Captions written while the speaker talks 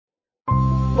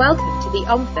Welcome to the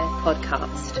OnFit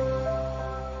podcast.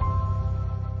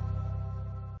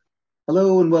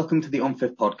 Hello and welcome to the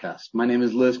OnFit podcast. My name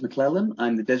is Lewis McClellan.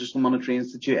 I'm the Digital Monetary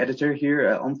Institute editor here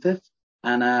at OnFit,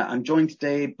 and I'm joined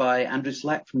today by Andrew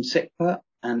Slack from SICPA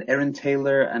and Erin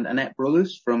Taylor and Annette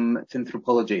Brolus from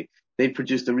Finthropology. They've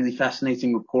produced a really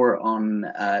fascinating report on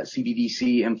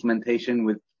CBDC implementation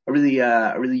with a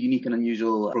really unique and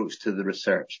unusual approach to the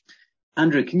research.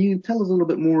 Andrew, can you tell us a little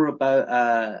bit more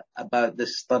about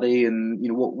this study and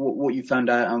what you found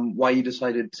out and why you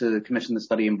decided to commission the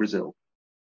study in Brazil?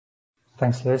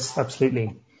 Thanks, Lewis.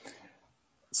 Absolutely.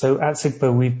 So at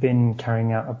SIGPA, we've been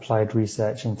carrying out applied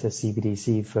research into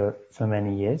CBDC for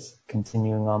many years,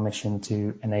 continuing our mission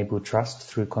to enable trust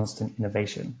through constant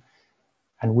innovation.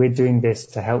 And we're doing this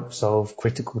to help solve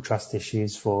critical trust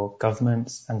issues for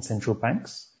governments and central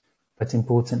banks, but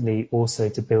importantly also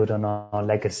to build on our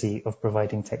legacy of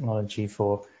providing technology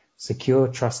for secure,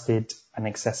 trusted and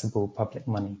accessible public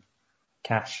money,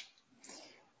 cash.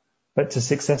 But to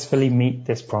successfully meet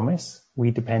this promise,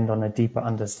 we depend on a deeper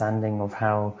understanding of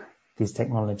how these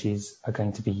technologies are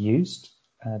going to be used,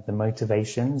 the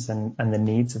motivations and the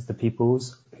needs of the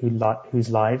peoples whose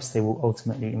lives they will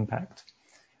ultimately impact.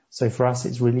 So for us,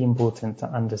 it's really important to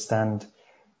understand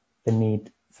the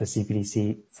need for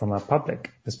CBDC from a public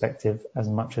perspective as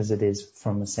much as it is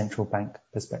from a central bank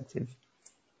perspective.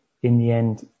 In the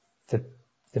end,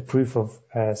 the proof of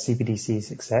CBDC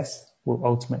success will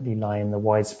ultimately lie in the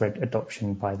widespread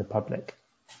adoption by the public.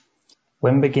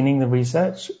 When beginning the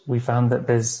research, we found that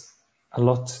there's a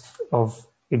lot of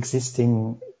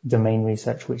existing domain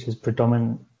research which is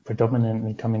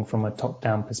predominantly coming from a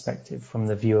top-down perspective, from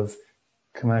the view of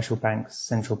commercial banks,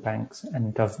 central banks,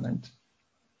 and government.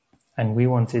 And we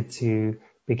wanted to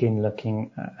begin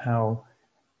looking at how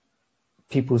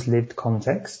people's lived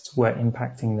contexts were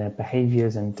impacting their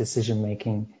behaviors and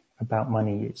decision-making about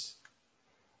money use.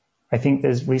 I think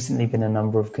there's recently been a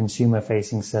number of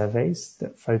consumer-facing surveys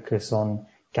that focus on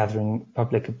gathering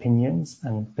public opinions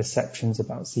and perceptions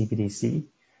about CBDC,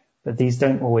 but these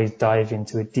don't always dive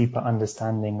into a deeper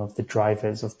understanding of the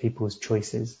drivers of people's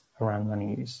choices around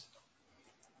money use.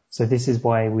 So this is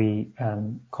why we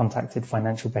contacted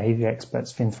financial behavior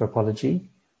experts Finthropology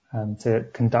to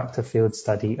conduct a field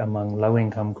study among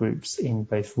low-income groups in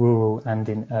both rural and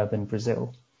in urban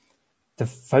Brazil. The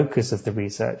focus of the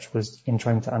research was in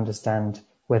trying to understand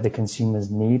whether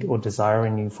consumers need or desire a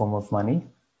new form of money,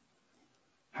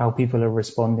 how people are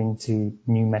responding to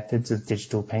new methods of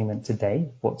digital payment today,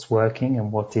 what's working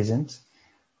and what isn't,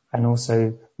 and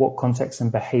also what contexts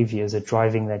and behaviors are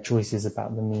driving their choices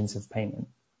about the means of payment.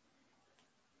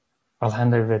 I'll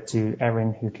hand over to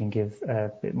Erin, who can give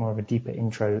a bit more of a deeper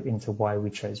intro into why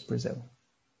we chose Brazil.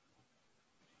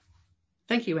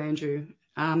 Thank you, Andrew.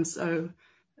 So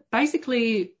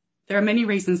basically, there are many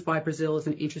reasons why Brazil is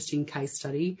an interesting case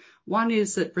study. One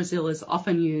is that Brazil is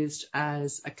often used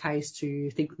as a case to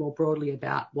think more broadly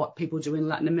about what people do in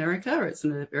Latin America. It's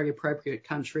a very appropriate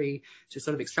country to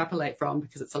sort of extrapolate from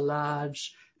because it's a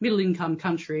large middle-income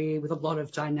country with a lot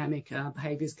of dynamic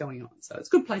behaviours going on. So it's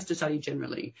a good place to study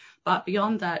generally. But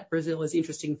beyond that, Brazil is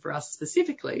interesting for us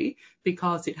specifically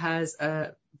because it has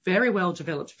a very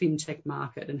well-developed fintech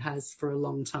market and has for a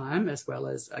long time, as well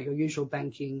as your usual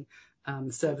banking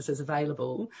services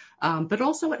available. But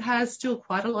also it has still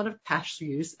quite a lot of cash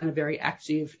use and a very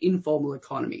active informal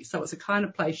economy. So it's a kind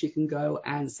of place you can go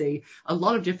and see a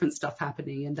lot of different stuff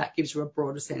happening, and that gives you a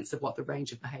broader sense of what the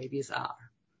range of behaviours are.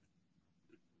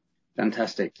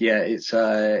 Fantastic. Yeah, it's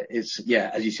as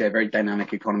you say, a very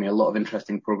dynamic economy, a lot of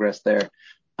interesting progress there.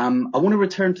 I want to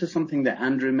return to something that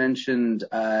Andrew mentioned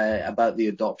about the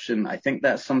adoption. I think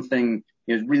that's something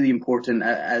really important,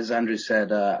 as Andrew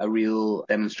said, a real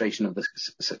demonstration of the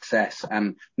success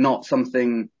and not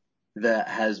something that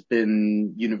has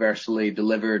been universally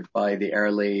delivered by the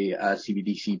early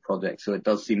CBDC project. So it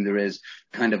does seem there is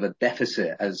kind of a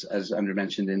deficit, as Andrew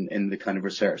mentioned, in the kind of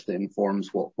research that informs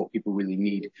what people really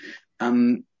need.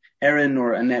 Erin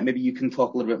or Annette, maybe you can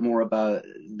talk a little bit more about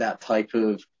that type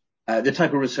of the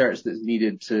type of research that's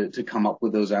needed to come up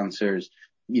with those answers.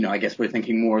 I guess we're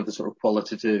thinking more of the sort of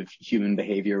qualitative human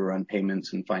behavior around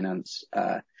payments and finance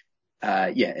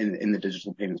in the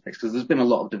digital payment space, because there's been a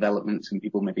lot of developments and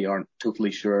people maybe aren't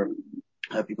totally sure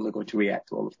how people are going to react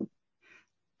to all of them.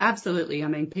 Absolutely. I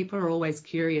mean, people are always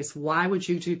curious, why would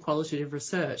you do qualitative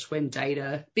research when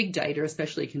big data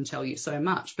especially, can tell you so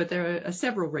much? But there are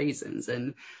several reasons.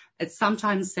 And it's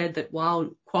sometimes said that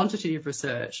while quantitative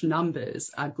research,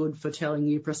 numbers, are good for telling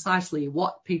you precisely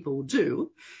what people do,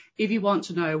 if you want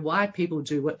to know why people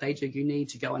do what they do, you need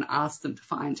to go and ask them to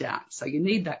find out. So you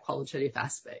need that qualitative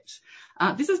aspect.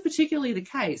 This is particularly the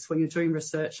case when you're doing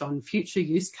research on future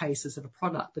use cases of a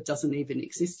product that doesn't even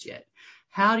exist yet.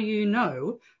 How do you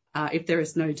know, if there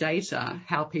is no data,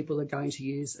 how people are going to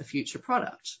use a future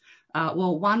product?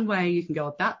 Well, one way you can go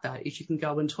about that is you can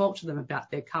go and talk to them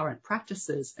about their current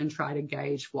practices and try to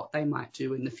gauge what they might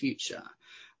do in the future.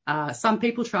 Some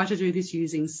people try to do this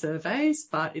using surveys,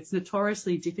 but it's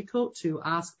notoriously difficult to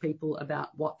ask people about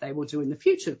what they will do in the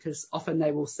future, because often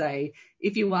they will say,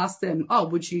 if you ask them, oh,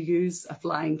 would you use a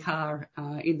flying car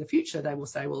in the future? They will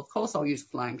say, well, of course I'll use a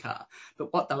flying car.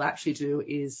 But what they'll actually do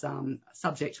is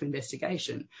subject to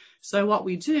investigation. So what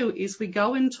we do is we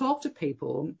go and talk to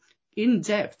people in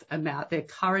depth about their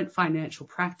current financial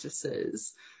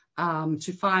practices,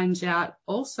 to find out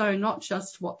also not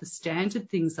just what the standard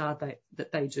things are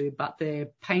that they do, but their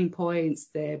pain points,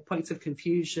 their points of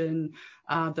confusion,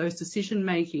 those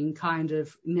decision-making kind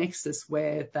of nexus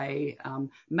where they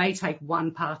may take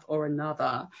one path or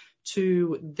another,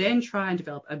 to then try and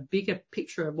develop a bigger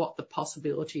picture of what the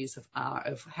possibilities are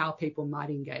of how people might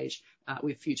engage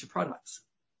with future products.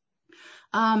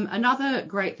 Another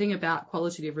great thing about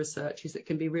qualitative research is it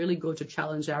can be really good to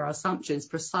challenge our assumptions,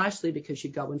 precisely because you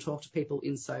go and talk to people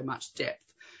in so much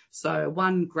depth. So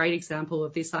one great example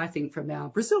of this, I think, from our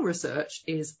Brazil research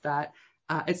is that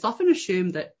it's often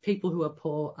assumed that people who are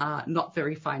poor are not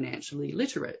very financially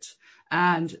literate.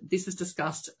 And this is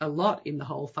discussed a lot in the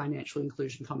whole financial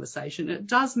inclusion conversation. It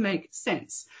does make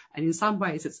sense. And in some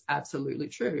ways, it's absolutely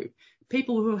true.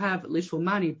 People who have little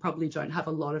money probably don't have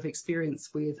a lot of experience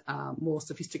with more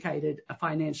sophisticated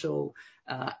financial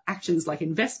actions like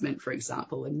investment, for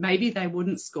example, and maybe they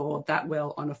wouldn't score that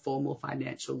well on a formal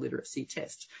financial literacy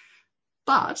test.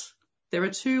 But there are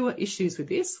two issues with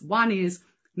this. One is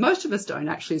most of us don't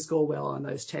actually score well on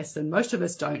those tests, and most of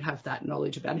us don't have that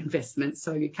knowledge about investment.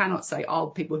 So you cannot say, oh,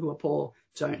 people who are poor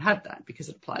don't have that, because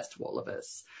it applies to all of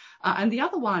us. And the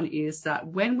other one is that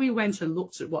when we went and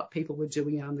looked at what people were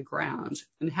doing on the ground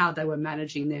and how they were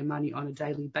managing their money on a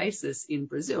daily basis in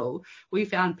Brazil, we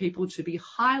found people to be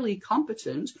highly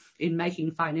competent in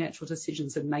making financial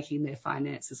decisions and making their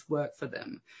finances work for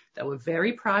them. They were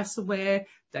very price aware.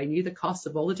 They knew the costs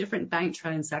of all the different bank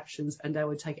transactions, and they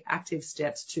would take active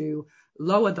steps to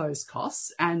lower those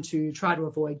costs and to try to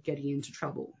avoid getting into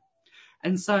trouble.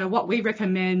 And so what we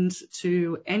recommend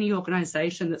to any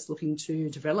organisation that's looking to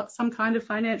develop some kind of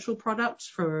financial product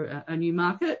for a new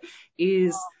market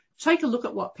is take a look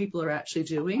at what people are actually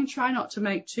doing, try not to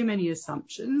make too many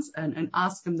assumptions, and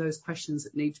ask them those questions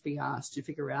that need to be asked to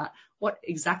figure out what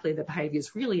exactly the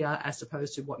behaviours really are as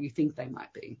opposed to what you think they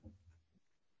might be.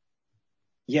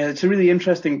 Yeah, it's a really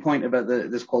interesting point about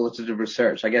this qualitative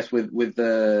research. I guess with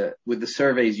the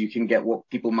surveys, you can get what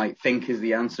people might think is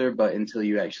the answer, but until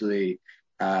you actually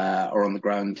are on the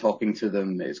ground talking to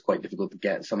them, it's quite difficult to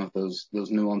get some of those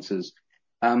nuances.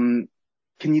 Can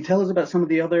you tell us about some of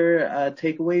the other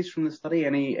takeaways from the study?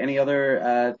 Any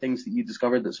other things that you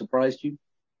discovered that surprised you?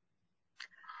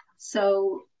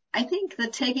 So I think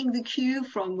that taking the cue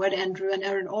from what Andrew and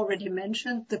Erin already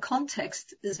mentioned, the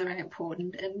context is very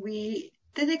important, and we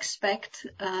did expect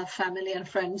family and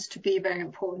friends to be very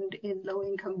important in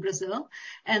low-income Brazil,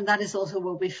 and that is also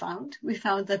what we found. We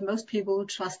found that most people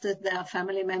trusted their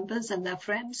family members and their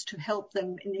friends to help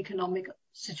them in economic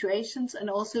situations and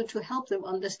also to help them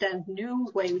understand new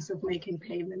ways of making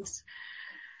payments,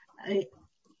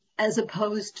 as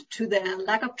opposed to their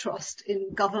lack of trust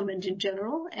in government in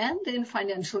general and in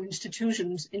financial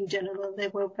institutions in general. They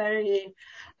were very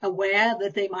aware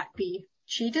that they might be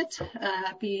cheated,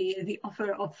 be the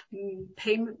offer of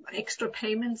extra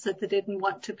payments that they didn't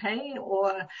want to pay,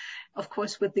 or, of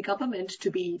course, with the government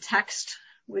to be taxed,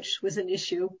 which was an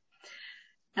issue.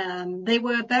 They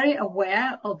were very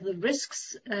aware of the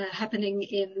risks happening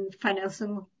in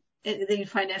the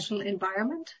financial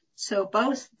environment. So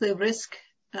both the risk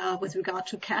with regard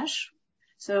to cash.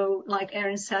 So like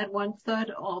Erin said, 1/3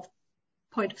 of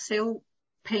point of sale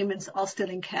payments are still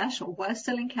in cash or were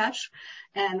still in cash.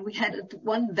 And we had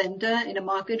one vendor in a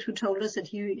market who told us that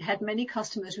he had many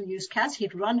customers who used cash.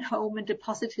 He'd run home and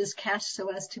deposit his cash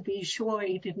so as to be sure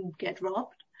he didn't get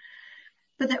robbed.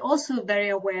 But they're also very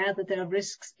aware that there are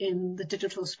risks in the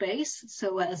digital space,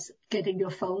 so as getting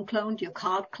your phone cloned, your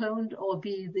card cloned, or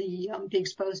be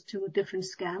exposed to different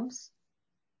scams.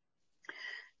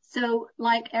 So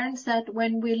like Erin said,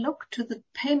 when we look to the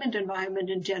payment environment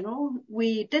in general,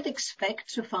 we did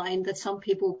expect to find that some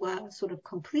people were sort of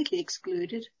completely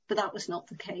excluded, but that was not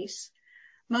the case.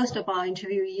 Most of our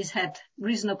interviewees had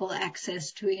reasonable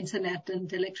access to internet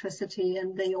and electricity,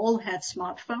 and they all had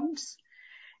smartphones.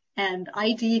 And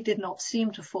ID did not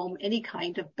seem to form any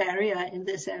kind of barrier in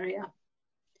this area.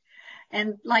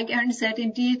 And like Erin said,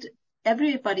 indeed,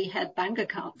 everybody had bank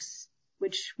accounts,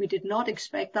 which we did not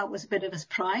expect. That was a bit of a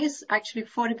surprise. Actually,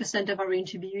 40% of our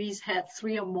interviewees had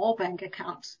 3 or more bank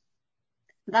accounts.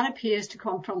 That appears to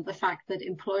come from the fact that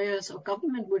employers or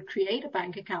government would create a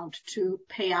bank account to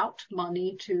pay out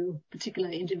money to particular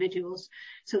individuals,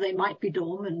 so they might be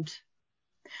dormant.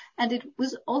 And it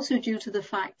was also due to the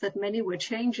fact that many were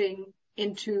changing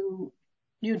into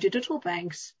new digital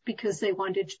banks because they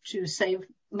wanted to save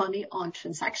money on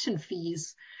transaction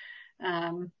fees.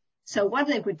 So what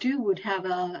they would do would have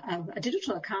a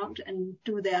digital account and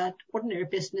do their ordinary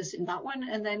business in that one,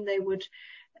 and then they would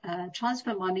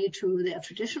transfer money to their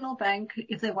traditional bank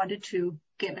if they wanted to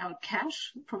get out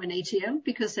cash from an ATM,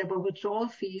 because there were withdrawal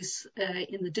fees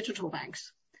in the digital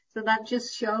banks. So that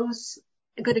just shows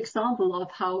a good example of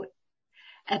how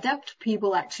adept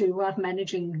people actually were at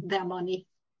managing their money.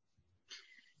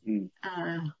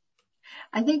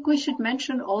 I think we should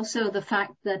mention also the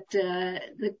fact that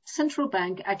the central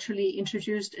bank actually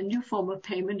introduced a new form of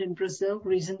payment in Brazil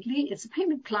recently. It's a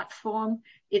payment platform.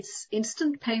 It's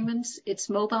instant payments. It's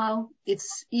mobile.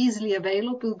 It's easily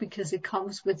available because it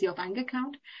comes with your bank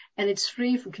account, and it's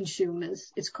free for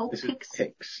consumers. It's called Pix.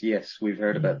 Pix, yes, we've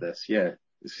heard about this. Yeah,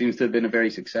 it seems to have been a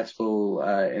very successful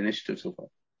initiative so far.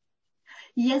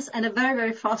 Yes, and a very,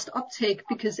 very fast uptake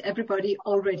because everybody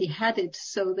already had it.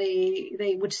 So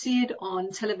they would see it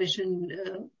on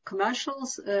television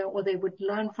commercials, or they would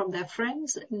learn from their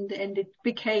friends, and it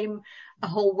became a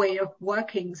whole way of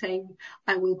working, saying,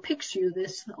 I will Pix you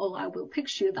this, or I will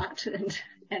Pix you that,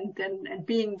 and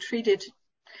being treated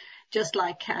just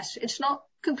like cash. It's not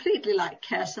completely like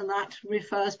cash, and that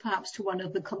refers perhaps to one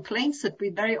of the complaints that we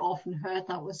very often heard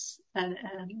that was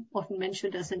often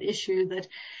mentioned as an issue, that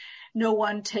no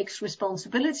one takes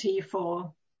responsibility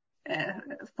for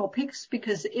Pix,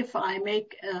 because if I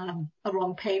make a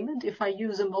wrong payment, if I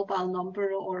use a mobile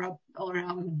number or a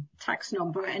tax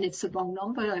number and it's the wrong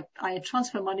number, I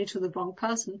transfer money to the wrong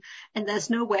person, and there's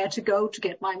nowhere to go to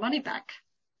get my money back.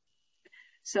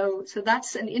 So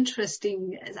that's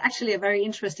it's actually a very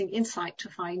interesting insight to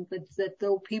find that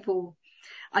though people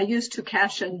are used to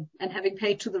cash and having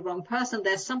paid to the wrong person,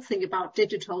 there's something about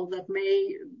digital that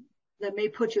may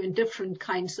put you in different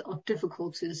kinds of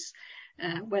difficulties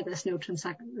where there's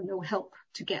no help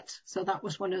to get. So that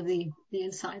was one of the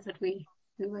insights that we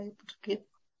were able to give.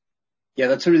 Yeah,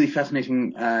 that's a really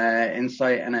fascinating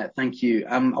insight, and thank you.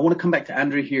 I want to come back to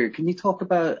Andrew here. Can you talk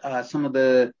about some of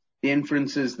the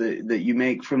inferences that you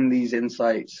make from these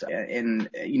insights, and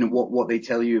what they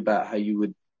tell you about how you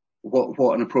would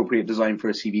what an appropriate design for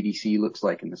a CBDC looks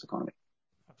like in this economy?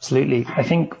 Absolutely. I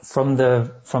think from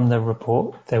the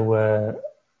report, there were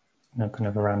kind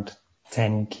of around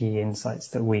 10 key insights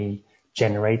that we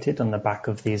generated on the back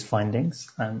of these findings.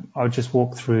 I'll just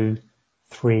walk through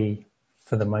 3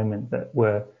 for the moment that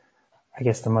were, I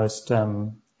guess, the most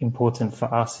important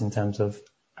for us in terms of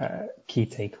key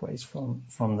takeaways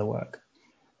from the work.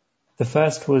 The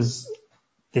first was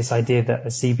this idea that a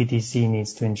CBDC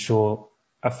needs to ensure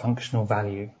a functional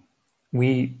value.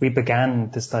 We began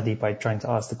the study by trying to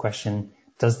ask the question,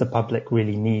 does the public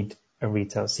really need a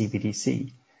retail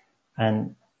CBDC?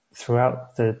 And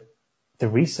throughout the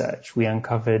research, we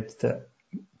uncovered that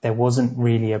there wasn't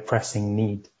really a pressing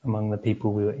need among the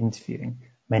people we were interviewing.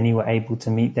 Many were able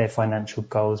to meet their financial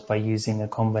goals by using a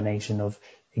combination of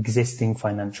existing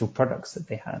financial products that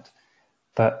they had.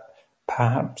 But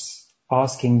perhaps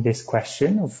asking this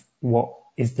question of what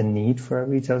is the need for a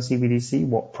retail CBDC,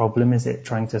 what problem is it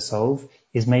trying to solve,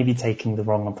 is maybe taking the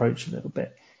wrong approach a little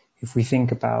bit. If we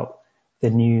think about the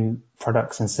new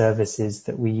products and services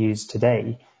that we use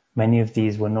today, many of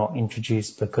these were not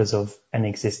introduced because of an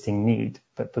existing need,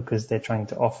 but because they're trying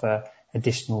to offer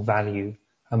additional value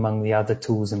among the other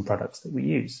tools and products that we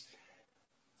use.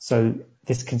 So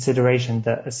this consideration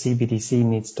that a CBDC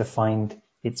needs to find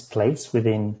its place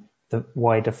within the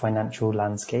wider financial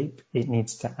landscape, it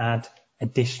needs to add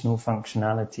additional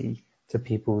functionality to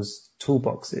people's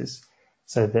toolboxes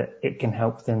so that it can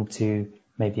help them to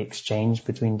maybe exchange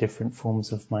between different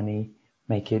forms of money,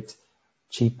 make it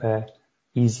cheaper,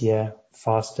 easier,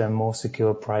 faster, more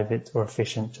secure, private, or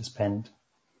efficient to spend.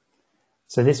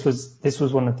 So this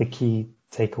was one of the key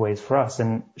takeaways for us,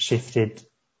 and shifted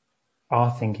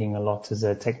our thinking a lot as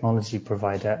a technology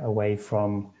provider away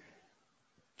from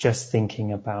just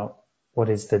thinking about what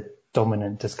is the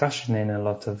dominant discussion in a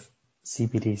lot of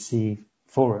CBDC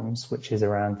forums, which is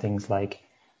around things like,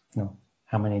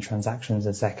 how many transactions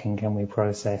a second can we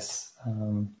process,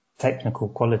 technical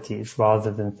qualities,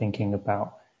 rather than thinking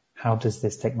about how does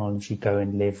this technology go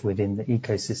and live within the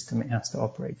ecosystem it has to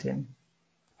operate in.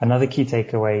 Another key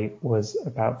takeaway was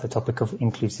about the topic of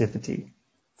inclusivity.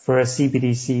 For a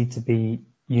CBDC to be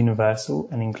universal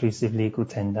and inclusive legal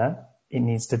tender, it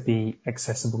needs to be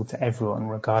accessible to everyone,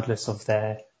 regardless of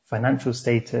their financial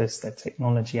status, their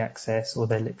technology access, or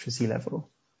their literacy level.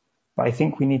 But I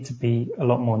think we need to be a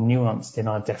lot more nuanced in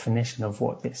our definition of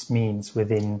what this means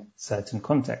within certain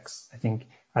contexts. I think,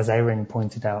 as Erin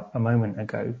pointed out a moment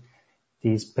ago,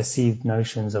 these perceived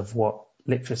notions of what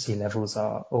literacy levels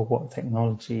are or what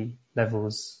technology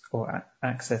levels or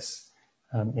access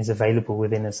is available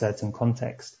within a certain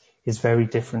context is very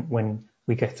different when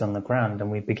we get on the ground and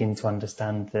we begin to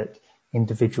understand that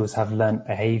individuals have learnt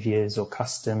behaviours or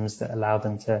customs that allow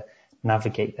them to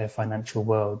navigate their financial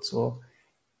worlds. Or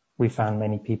we found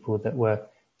many people that were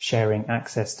sharing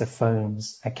access to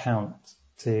phones, accounts,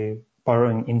 to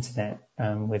borrowing internet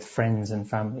with friends and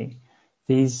family.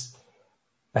 These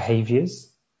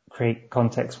behaviours create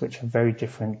contexts which are very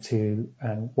different to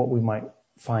what we might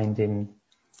find in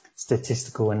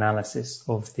statistical analysis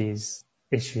of these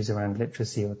issues around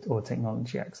literacy or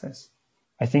technology access.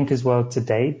 I think as well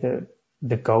today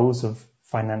the goals of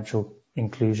financial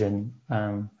inclusion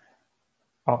are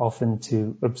often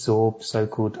to absorb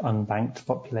so-called unbanked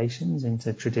populations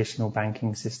into traditional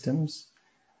banking systems.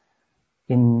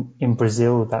 In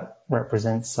Brazil, that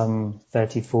represents some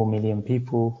 34 million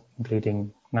people,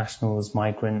 including nationals,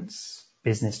 migrants,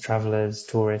 business travelers,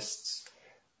 tourists.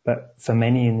 But for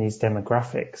many in these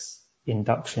demographics,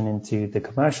 induction into the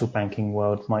commercial banking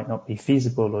world might not be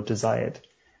feasible or desired.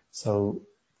 So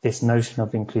this notion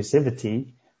of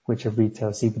inclusivity, which a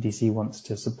retail CBDC wants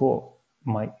to support,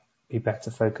 might be better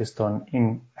focused on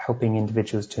in helping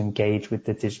individuals to engage with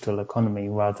the digital economy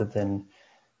rather than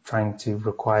trying to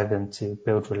require them to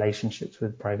build relationships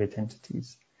with private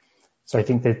entities. So I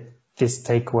think that this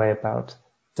takeaway about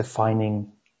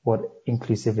defining what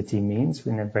inclusivity means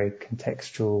in a very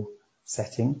contextual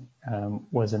setting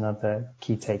was another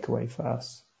key takeaway for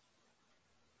us.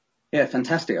 Yeah,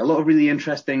 fantastic. A lot of really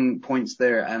interesting points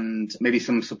there, and maybe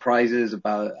some surprises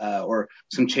about or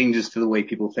some changes to the way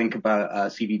people think about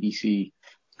CBDC.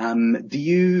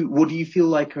 What do you feel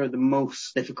like are the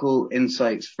most difficult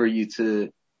insights for you to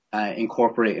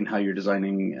incorporate in how you're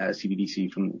designing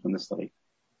CBDC from the study?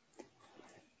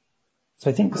 So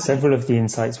I think several of the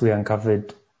insights we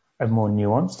uncovered a more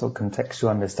nuanced or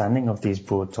contextual understanding of these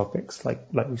broad topics, like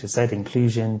we just said,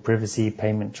 inclusion, privacy,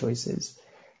 payment choices.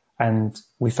 And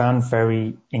we found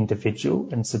very individual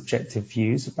and subjective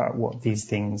views about what these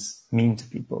things mean to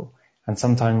people. And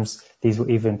sometimes these were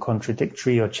even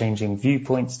contradictory or changing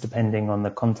viewpoints depending on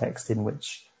the context in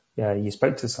which you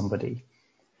spoke to somebody.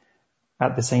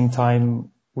 At the same time,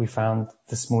 we found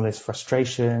the smallest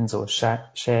frustrations or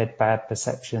shared bad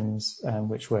perceptions,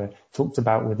 which were talked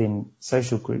about within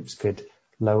social groups, could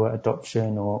lower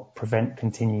adoption or prevent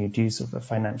continued use of a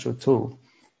financial tool.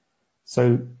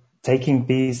 So taking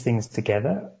these things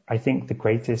together, I think the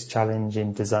greatest challenge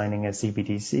in designing a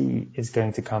CBDC is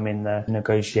going to come in the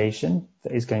negotiation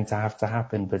that is going to have to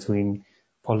happen between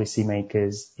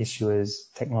policymakers,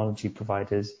 issuers, technology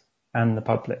providers, and the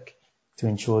public to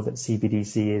ensure that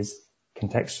CBDC is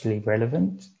contextually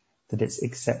relevant, that it's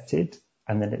accepted,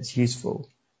 and that it's useful.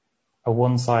 A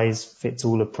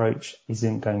one-size-fits-all approach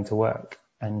isn't going to work.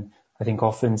 And I think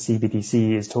often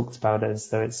CBDC is talked about as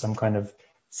though it's some kind of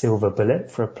silver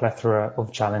bullet for a plethora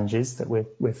of challenges that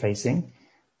we're facing.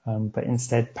 But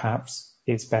instead, perhaps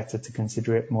it's better to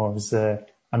consider it more as an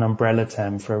umbrella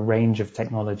term for a range of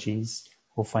technologies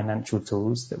or financial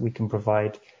tools that we can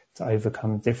provide to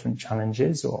overcome different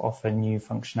challenges or offer new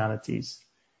functionalities.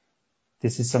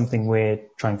 This is something we're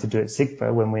trying to do at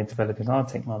SIGPA when we're developing our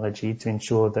technology to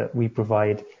ensure that we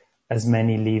provide as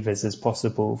many levers as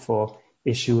possible for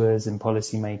issuers and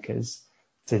policymakers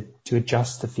to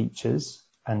adjust the features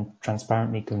and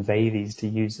transparently convey these to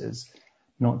users,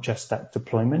 not just at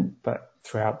deployment, but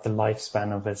throughout the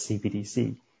lifespan of a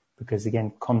CBDC. Because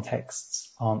again,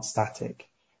 contexts aren't static.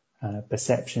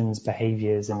 Perceptions,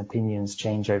 behaviors, and opinions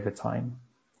change over time.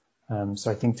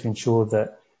 So I think to ensure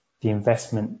that the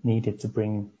investment needed to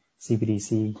bring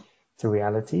CBDC to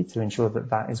reality, to ensure that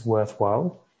that is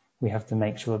worthwhile, we have to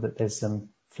make sure that there's some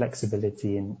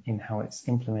flexibility in how it's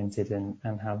implemented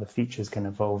and how the features can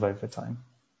evolve over time.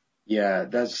 Yeah,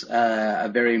 that's a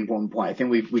very important point. I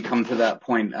think we come to that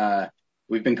point.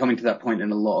 We've been coming to that point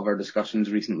in a lot of our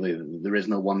discussions recently. There is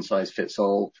no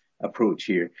one-size-fits-all approach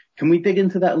here. Can we dig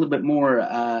into that a little bit more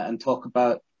and talk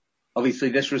about, obviously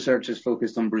this research is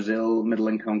focused on Brazil,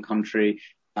 middle-income country.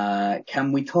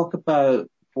 Can we talk about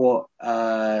what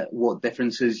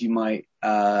differences you might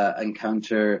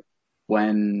encounter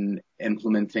when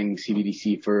implementing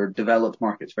CBDC for developed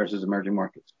markets versus emerging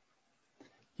markets?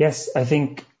 Yes, I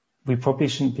think we probably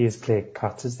shouldn't be as clear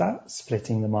cut as that,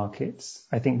 splitting the markets.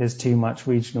 I think there's too much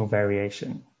regional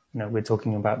variation. We're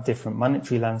talking about different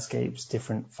monetary landscapes,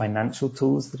 different financial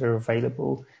tools that are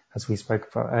available. As we spoke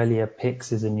about earlier,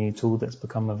 PIX is a new tool that's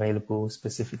become available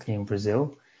specifically in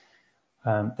Brazil.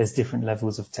 There's different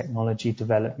levels of technology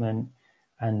development.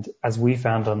 And as we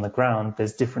found on the ground,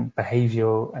 there's different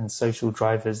behavioral and social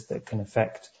drivers that can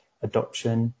affect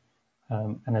adoption.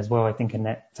 And as well, I think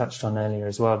Annette touched on earlier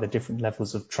as well, the different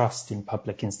levels of trust in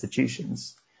public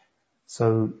institutions.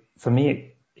 So for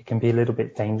me, it can be a little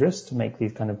bit dangerous to make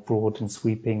these kind of broad and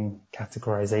sweeping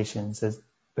categorizations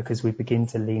because we begin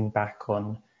to lean back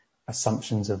on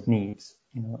assumptions of needs.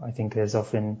 I think there's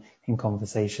often in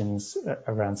conversations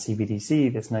around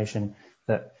CBDC, this notion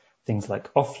that things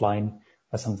like offline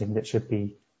are something that should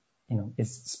be,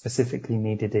 is specifically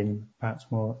needed in perhaps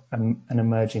more an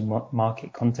emerging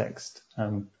market context.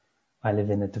 I live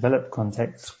in a developed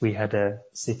context. We had a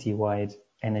citywide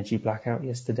energy blackout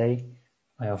yesterday.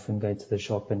 I often go to the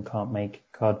shop and can't make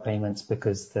card payments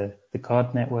because the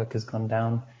card network has gone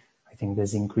down. I think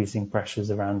there's increasing pressures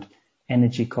around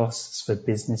energy costs for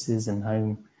businesses and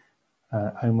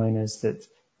homeowners that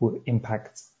will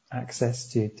impact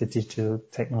access to digital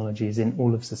technologies in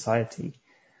all of society.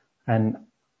 And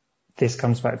this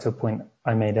comes back to a point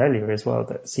I made earlier as well,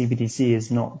 that CBDC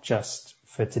is not just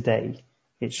for today.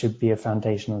 It should be a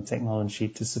foundational technology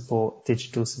to support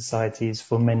digital societies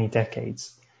for many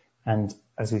decades. And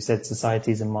as we said,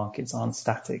 societies and markets aren't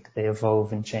static. They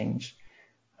evolve and change.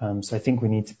 So I think we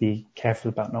need to be careful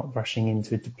about not rushing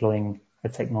into deploying a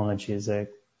technology as a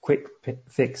quick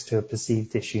fix to a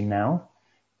perceived issue now,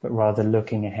 but rather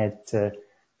looking ahead to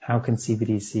how can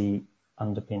CBDC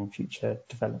underpin future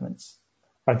developments.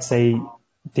 I'd say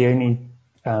the only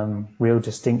real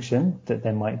distinction that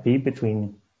there might be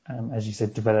between, as you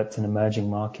said, developed and emerging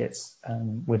markets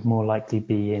would more likely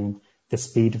be in the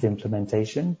speed of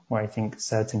implementation, where I think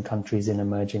certain countries in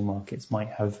emerging markets might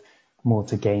have more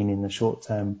to gain in the short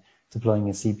term. Deploying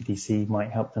a CBDC might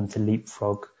help them to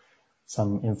leapfrog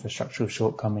some infrastructural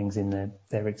shortcomings in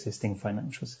their existing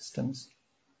financial systems.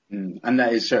 And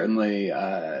that is certainly,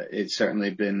 it's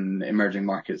certainly been emerging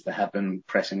markets that have been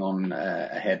pressing on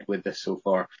ahead with this so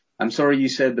far. I'm sorry you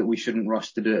said that we shouldn't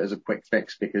rush to do it as a quick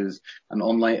fix, because an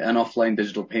offline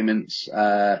digital payments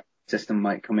system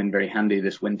might come in very handy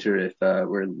this winter if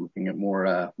we're looking at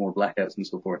more blackouts and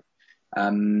so forth.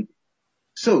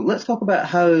 So let's talk about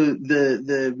how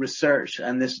the research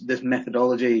and this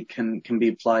methodology can be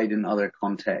applied in other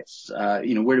contexts. Where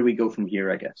do we go from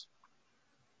here, I guess?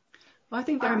 Well, I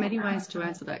think there are many ways to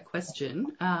answer that question.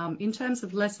 In terms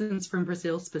of lessons from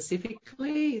Brazil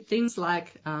specifically, things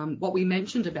like what we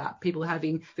mentioned about people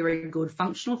having very good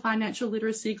functional financial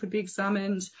literacy could be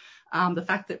examined. The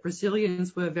fact that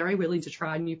Brazilians were very willing to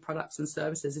try new products and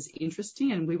services is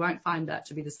interesting, and we won't find that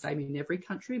to be the same in every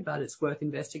country, but it's worth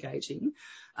investigating.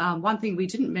 One thing we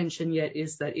didn't mention yet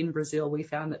is that in Brazil, we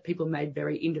found that people made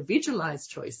very individualized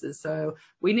choices. So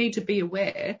we need to be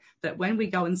aware that when we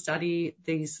go and study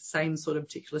these same sort of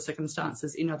particular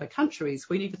circumstances in other countries,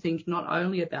 we need to think not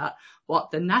only about what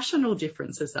the national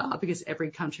differences are, because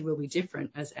every country will be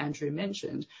different, as Andrew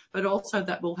mentioned, but also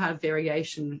that we'll have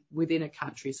variation within a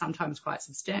country, sometimes quite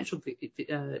substantial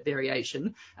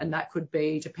variation, and that could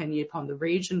be depending upon the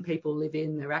region people live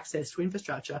in, their access to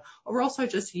infrastructure, or also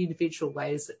just the individual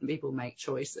ways that people make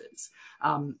choices.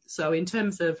 So in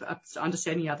terms of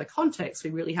understanding other contexts, we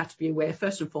really have to be aware,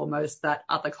 first and foremost, that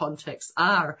other contexts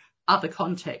are other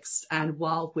contexts, and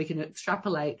while we can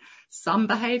extrapolate some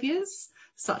behaviours,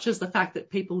 such as the fact that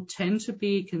people tend to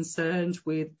be concerned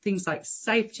with things like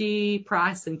safety,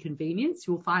 price and convenience,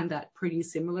 you'll find that pretty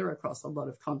similar across a lot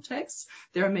of contexts.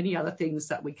 There are many other things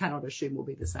that we cannot assume will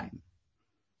be the same.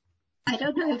 I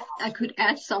don't know if I could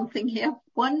add something here.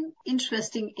 One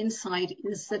interesting insight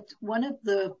is that one of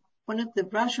the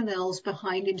rationales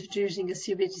behind introducing a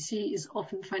CBDC is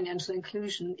often financial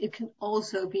inclusion. It can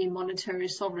also be monetary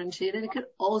sovereignty, and it could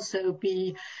also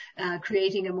be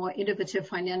creating a more innovative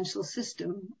financial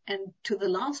system. And to the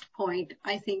last point,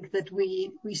 I think that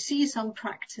we see some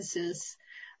practices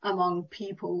among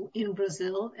people in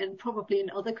Brazil and probably in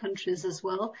other countries as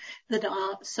well that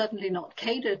are certainly not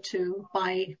catered to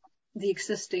by the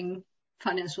existing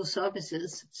financial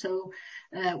services. So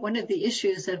one of the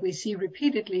issues that we see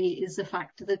repeatedly is the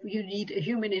fact that you need a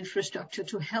human infrastructure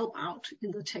to help out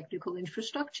in the technical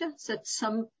infrastructure. So that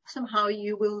somehow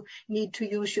you will need to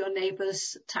use your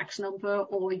neighbor's tax number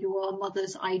or your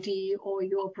mother's ID or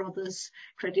your brother's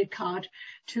credit card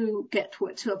to get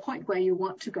to a point where you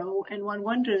want to go. And one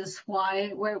wonders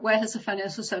where has the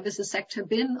financial services sector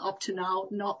been up to now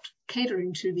not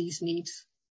catering to these needs?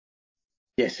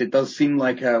 Yes, it does seem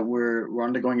like we're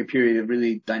undergoing a period of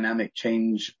really dynamic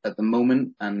change at the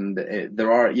moment, and it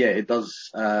does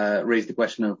raise the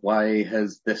question of why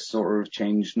has this sort of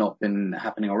change not been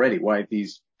happening already? Why have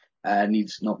these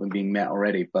needs not been being met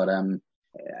already? But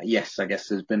yes, I guess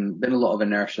there's been a lot of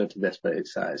inertia to this, but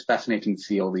it's fascinating to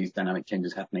see all these dynamic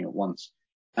changes happening at once.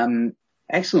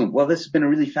 Excellent. Well, this has been a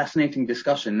really fascinating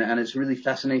discussion, and it's a really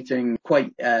fascinating,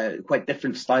 quite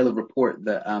different style of report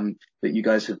that you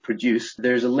guys have produced.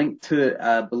 There's a link to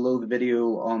it below the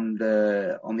video on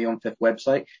the OMFIF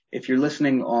website. If you're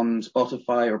listening on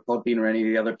Spotify or Podbean or any of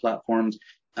the other platforms,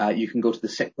 you can go to the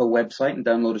CICPA website and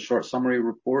download a short summary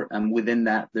report, and within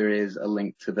that there is a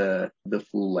link to the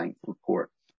full length report.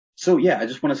 So yeah, I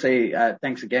just want to say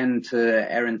thanks again to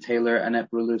Erin Taylor,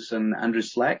 Annette Brulus, and Andrew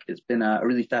Slack. It's been a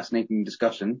really fascinating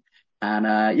discussion. And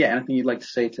anything you'd like to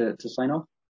say to sign off?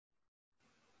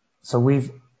 So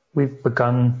we've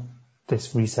begun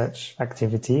this research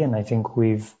activity, and I think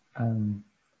we've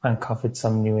uncovered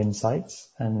some new insights,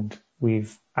 and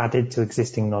we've added to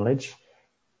existing knowledge.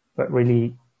 But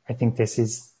really, I think this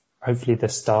is hopefully the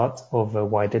start of a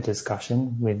wider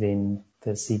discussion within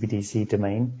the CBDC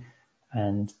domain,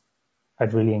 and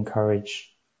I'd really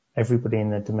encourage everybody in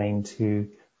the domain to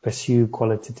pursue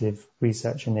qualitative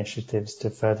research initiatives to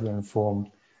further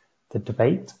inform the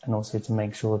debate, and also to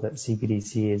make sure that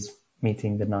CBDC is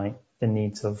meeting the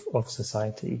needs of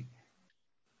society.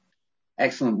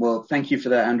 Excellent. Well, thank you for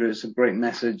that, Andrew. It's a great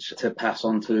message to pass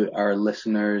on to our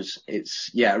listeners. It's,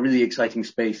 a really exciting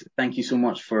space. Thank you so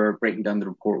much for breaking down the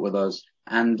report with us.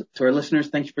 And to our listeners,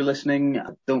 thank you for listening.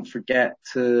 Don't forget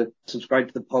to subscribe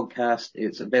to the podcast.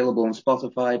 It's available on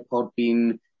Spotify,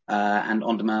 Podbean, and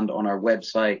on demand on our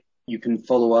website. You can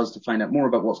follow us to find out more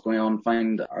about what's going on,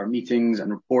 find our meetings and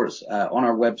reports on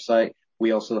our website.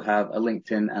 We also have a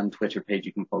LinkedIn and Twitter page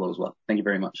you can follow as well. Thank you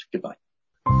very much. Goodbye.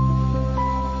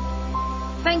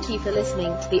 Thank you for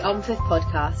listening to the OMFIF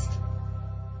podcast.